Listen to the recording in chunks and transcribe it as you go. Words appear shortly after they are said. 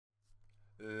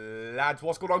Lads,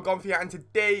 what's going on? GONTH here, and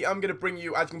today I'm going to bring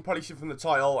you, as you can probably see from the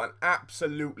title, an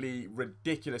absolutely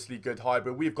ridiculously good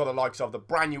hybrid. We've got the likes of the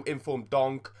brand new informed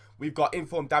Donk, we've got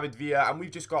informed David Villa, and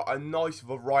we've just got a nice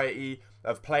variety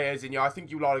of players. And yeah, I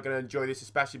think you lot are going to enjoy this,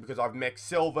 especially because I've mixed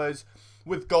silvers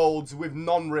with golds, with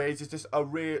non-rares. It's just a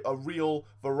real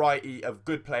variety of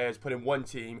good players put in one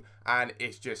team, and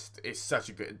it's such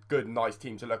a good, nice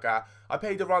team to look at. I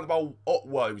paid around about,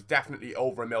 well, it was definitely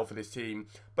over £1 for this team,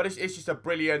 but it's just a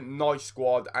brilliant, nice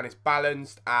squad, and it's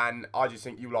balanced, and I just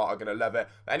think you lot are going to love it.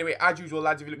 But anyway, as usual,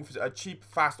 lads, if you're looking for a cheap,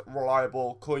 fast,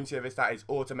 reliable coin service that is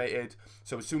automated,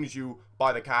 so as soon as you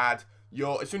buy the card,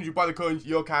 as soon as you buy the coins,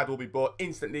 your card will be bought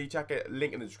instantly. Check it,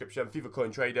 link in the description, FIFA Coin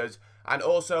Traders. And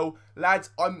also,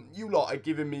 lads, you lot are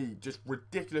giving me just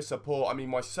ridiculous support. I mean,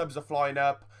 my subs are flying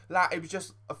up. It was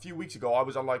just a few weeks ago, I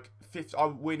was on like 50, I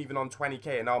weren't even on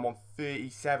 20k, and now I'm on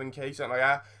 37k, something like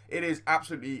that. It is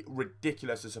absolutely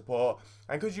ridiculous, the support.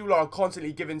 And because you lot are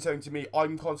constantly giving something to me,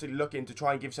 I'm constantly looking to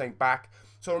try and give something back.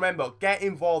 So remember, get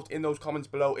involved in those comments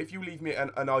below. If you leave me an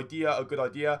idea,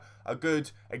 a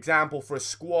good example for a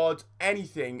squad,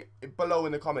 anything below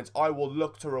in the comments, I will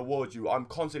look to reward you. I'm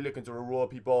constantly looking to reward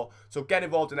people. So get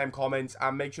involved in them comments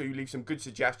and make sure you leave some good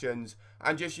suggestions.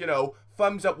 And just, you know,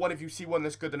 thumbs up one if you see one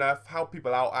that's good enough. Help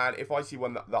people out. And if I see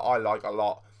one that I like a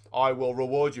lot, I will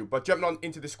reward you. But jumping on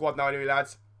into the squad now anyway,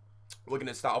 lads. We're going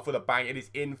to start off with a bang. It is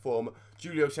inform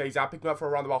Julio Cesar. Picked him up for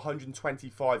around about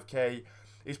 125k.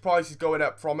 His price is going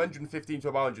up from 115 to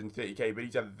about 130k, but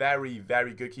he's a very,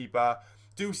 very good keeper.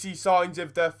 Do see signs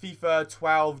of the FIFA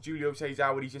 12 Julio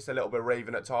Cesar when he's just a little bit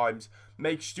raven at times.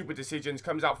 Makes stupid decisions,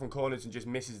 comes out from corners and just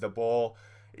misses the ball.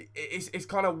 It's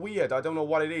kind of weird. I don't know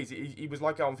what it is. He was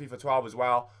like it on FIFA 12 as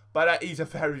well. But he's a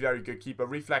very, very good keeper.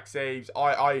 Reflex saves.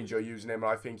 I enjoy using him,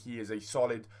 and I think he is a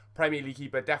solid Premier League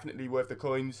keeper. Definitely worth the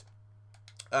coins.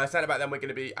 Centre-back, then we're going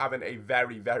to be having a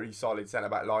very, very solid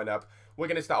centre-back lineup. We're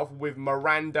going to start off with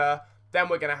Miranda. Then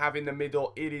we're going to have in the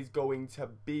middle, it is going to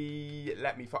be,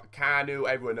 Kanu.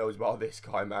 Everyone knows about this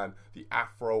guy, man. The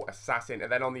Afro Assassin.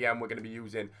 And then on the end, we're going to be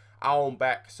using Donk.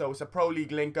 So it's a Pro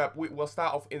League link-up. We'll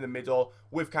start off in the middle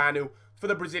with Kanu. For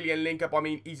the Brazilian link-up, I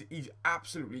mean, he's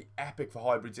absolutely epic for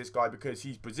hybrids, this guy, because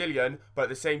he's Brazilian, but at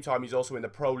the same time, he's also in the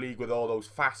Pro League with all those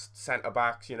fast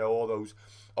centre-backs, you know, all those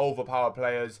overpowered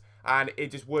players. And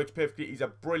it just works perfectly. He's a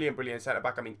brilliant, brilliant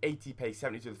centre-back. I mean, 80 pace,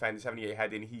 72 defending, 78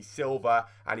 heading. He's silver,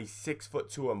 and he's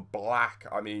 6'2" and black.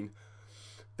 I mean,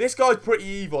 this guy's pretty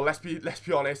evil, let's be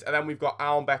honest. And then we've got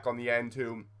Donk on the end,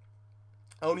 who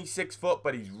only 6 foot,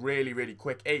 but he's really, really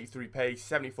quick. 83 pace,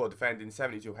 74 defending,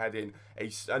 72 heading.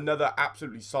 Another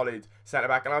absolutely solid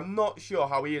centre-back. And I'm not sure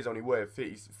how he is only worth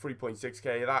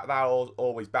 3.6k. That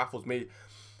always baffles me.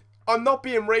 I'm not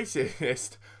being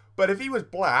racist, but if he was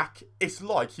black, it's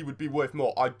like he would be worth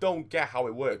more. I don't get how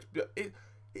it works.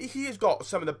 He has got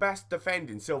some of the best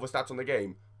defending silver stats on the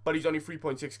game, but he's only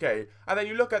 3.6k. And then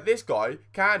you look at this guy,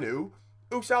 Kanu,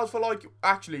 who sells for like,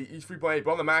 actually, he's 3.8,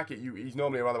 but on the market, he's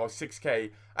normally around about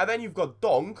 6k. And then you've got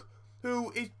Donk,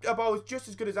 who is about just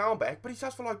as good as Donk, but he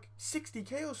sells for like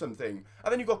 60k or something.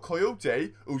 And then you've got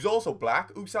Coyote, who's also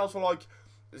black, who sells for like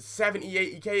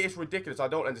 70, 80k. It's ridiculous. I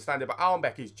don't understand it, but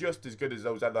Donk is just as good as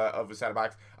those other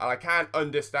centre-backs, and I can't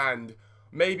understand.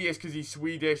 Maybe it's because he's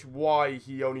Swedish, why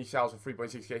he only sells for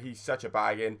 3.6k. He's such a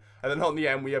bargain. And then on the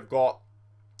end, we have got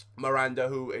Miranda,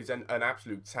 who is an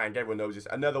absolute tank. Everyone knows this.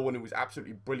 Another one who was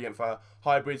absolutely brilliant for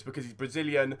hybrids because he's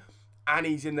Brazilian, and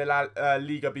he's in the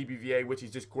Liga BBVA, which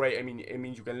is just great. I mean, it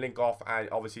means you can link off, and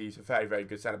obviously he's a very, very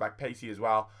good centre-back, pacey as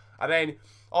well. And then,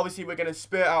 obviously, we're going to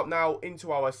spurt out now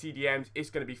into our CDMs.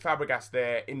 It's going to be Fabregas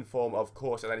there, inform, of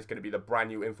course, and then it's going to be the brand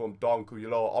new inform Donk, who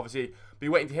you'll all obviously be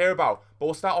waiting to hear about. But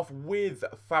we'll start off with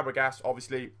Fabregas,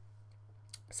 obviously.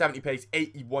 70 pace,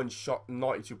 81 shot,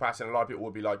 92 passing. A lot of people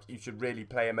will be like, you should really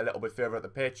play him a little bit further at the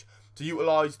pitch to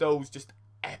utilise those just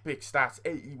epic stats.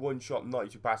 81 shot,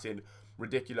 92 passing.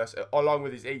 Ridiculous, along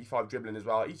with his 85 dribbling as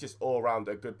well. He's just all around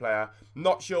a good player.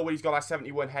 Not sure where he's got that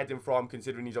 71 heading from,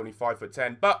 considering he's only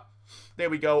 5'10", but there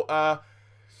we go.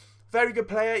 Very good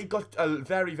player. He got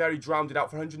very, very drowned out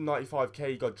for 195k.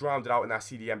 He got drowned out in that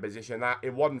CDM position.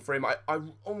 It wasn't for him. I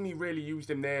only really used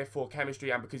him there for chemistry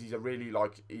and because he's a really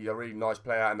nice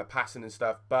player and the passing and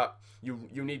stuff. But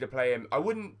you need to play him. I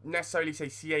wouldn't necessarily say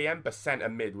CAM, but centre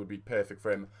mid would be perfect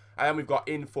for him. And then we've got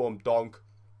informed Donk,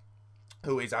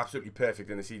 who is absolutely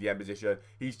perfect in the CDM position.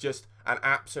 He's just an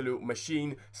absolute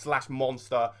machine slash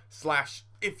monster slash,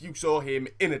 if you saw him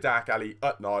in a dark alley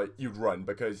at night, you'd run,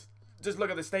 because just look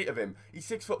at the state of him. He's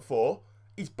 6'4",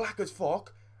 he's black as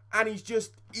fuck, and he's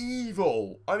just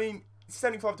evil. I mean,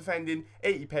 75 defending,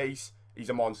 80 pace, he's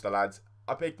a monster, lads.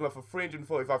 I picked him up for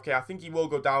 345k. I think he will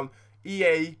go down.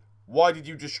 EA Why did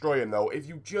you destroy him, though? If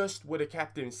you just would have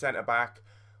kept him centre-back,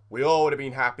 we all would have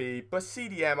been happy. But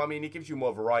CDM, I mean, it gives you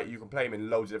more variety. You can play him in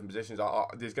loads of different positions.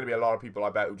 There's going to be a lot of people, I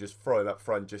bet, who just throw him up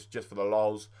front just for the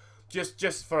lols.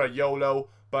 Just for a YOLO.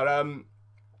 But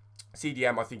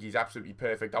CDM, I think he's absolutely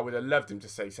perfect. I would have loved him to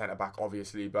say centre-back,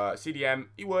 obviously. But CDM,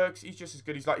 he works. He's just as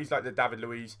good. He's like the David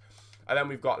Luiz. And then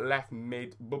we've got left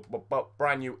mid,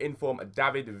 brand new inform,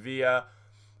 David Villa,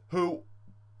 who,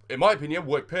 in my opinion,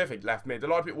 worked perfect left mid. A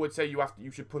lot of people would say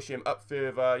you should push him up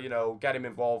further, you know, get him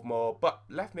involved more. But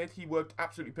left mid, he worked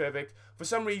absolutely perfect. For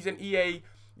some reason, EA,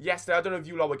 yesterday, I don't know if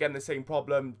you lot were getting the same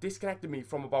problem, disconnected me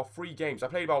from about 3 games. I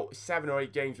played about 7 or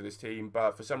 8 games with this team,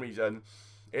 but for some reason,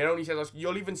 it only says,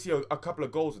 you'll even see a couple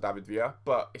of goals with David Villa,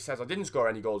 but it says I didn't score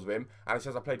any goals with him, and it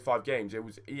says I played 5 games.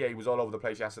 EA was all over the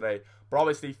place yesterday. But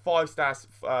obviously, 5 stars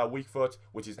weak foot,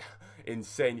 which is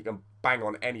insane. You can bang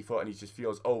on any foot, and he just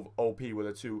feels OP with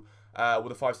a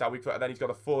 5-star weak foot. And then he's got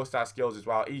the 4-star skills as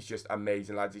well. He's just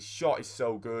amazing, lads. His shot is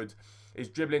so good. His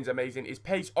dribbling's amazing. His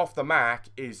pace off the mark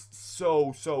is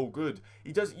so good.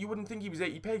 You wouldn't think he was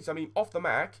 80 pace. I mean, off the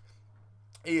mark,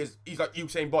 he's like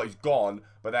Usain Bolt. He's gone,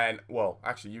 but then, well,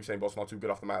 actually Usain Bolt's not too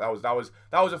good off the mat. That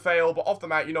was a fail, but off the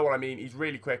mat, you know what I mean. He's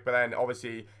really quick, but then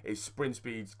obviously his sprint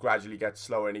speeds gradually get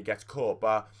slower and he gets caught.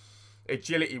 But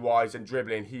agility wise and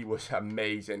dribbling, he was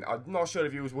amazing. I'm not sure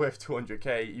if he was worth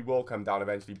 200k. He will come down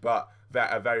eventually, but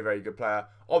a very good player.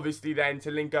 Obviously, then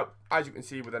to link up, as you can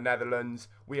see, with the Netherlands,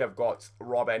 we have got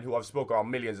Robin, who I've spoken about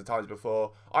millions of times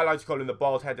before. I like to call him the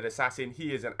bald-headed assassin.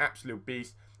 He is an absolute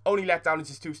beast. Only let down is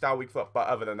his 2-star weak foot, but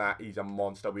other than that, he's a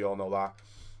monster. We all know that.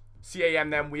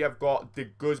 CAM then, we have got the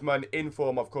Guzman in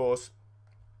form, of course.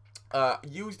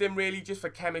 Used him really just for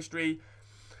chemistry.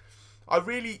 I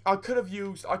could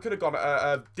have gone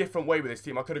a different way with this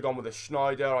team. I could have gone with a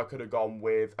Schneider. I could have gone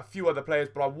with a few other players,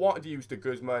 but I wanted to use the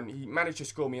Guzman. He managed to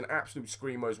score me an absolute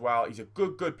screamer as well. He's a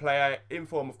good player. In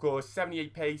form, of course.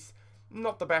 78 pace.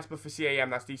 Not the best, but for CAM,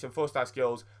 that's decent. 4-star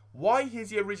skills. Why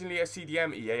is he originally a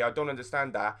CDM, EA? I don't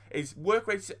understand that. His work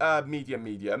rate's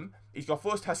medium. He's got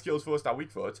 4-star skills, 4-star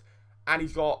weak foot, and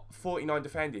he's got 49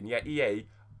 defending. Yet EA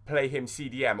play him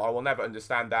CDM. I will never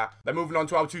understand that. Then moving on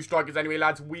to our 2 strikers anyway,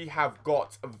 lads. We have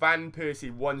got Van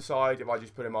Persie one side, if I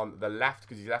just put him on the left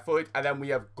because he's left-footed. And then we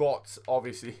have got,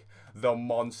 obviously, the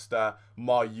monster,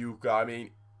 Mayuka. I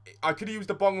mean, I could have used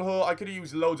the Bongho, I could have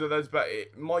used loads of others, but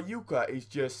Mayuka is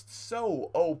just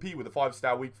so OP with a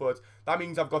 5-star weak foot. That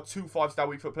means I've got 2 5-star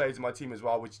weak foot players in my team as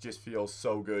well, which just feels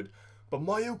so good. But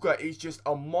Mayuka is just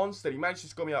a monster. He managed to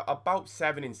score me about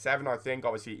 7 in 7, I think.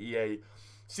 Obviously, EA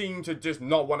seemed to just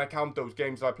not want to count those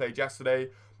games I played yesterday.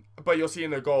 But you'll see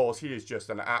in the goals, he is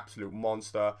just an absolute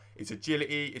monster. His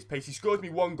agility, his pace. He scores me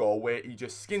 1 goal where he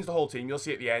just skins the whole team. You'll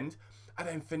see at the end. And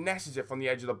then finesses it from the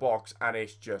edge of the box, and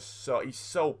it's just he's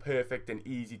so perfect and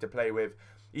easy to play with.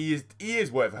 He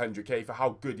is worth 100k for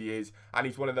how good he is, and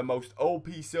he's one of the most OP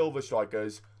silver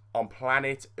strikers on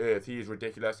planet Earth. He is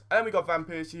ridiculous. And then we got Van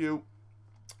Persie, who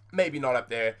maybe not up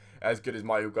there as good as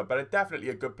Mayuka, but definitely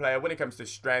a good player when it comes to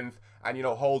strength and, you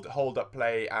know, hold up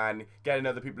play and getting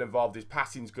other people involved. His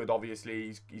passing's good,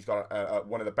 obviously. He's got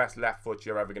one of the best left foot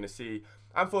you're ever going to see,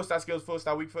 and 4-star skills,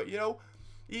 4-star weak foot. You know,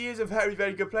 he is a very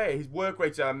good player. His work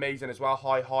rates are amazing as well.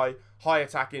 High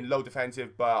attacking, low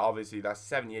defensive, but obviously that's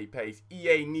 78 pace.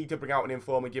 EA need to bring out an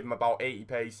inform and give him about 80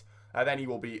 pace. Then he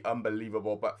will be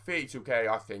unbelievable. But 32k,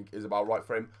 I think, is about right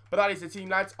for him. But that is the team,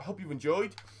 lads. I hope you've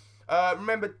enjoyed.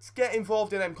 Remember to get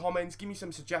involved in them comments. Give me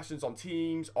some suggestions on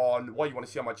teams, on what you want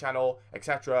to see on my channel,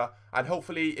 etc. And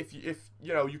hopefully, if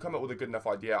you know you come up with a good enough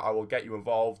idea, I will get you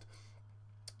involved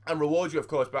and reward you, of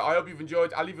course. But I hope you've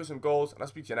enjoyed. I'll leave you some goals, and I'll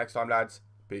speak to you next time, lads.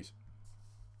 Peace.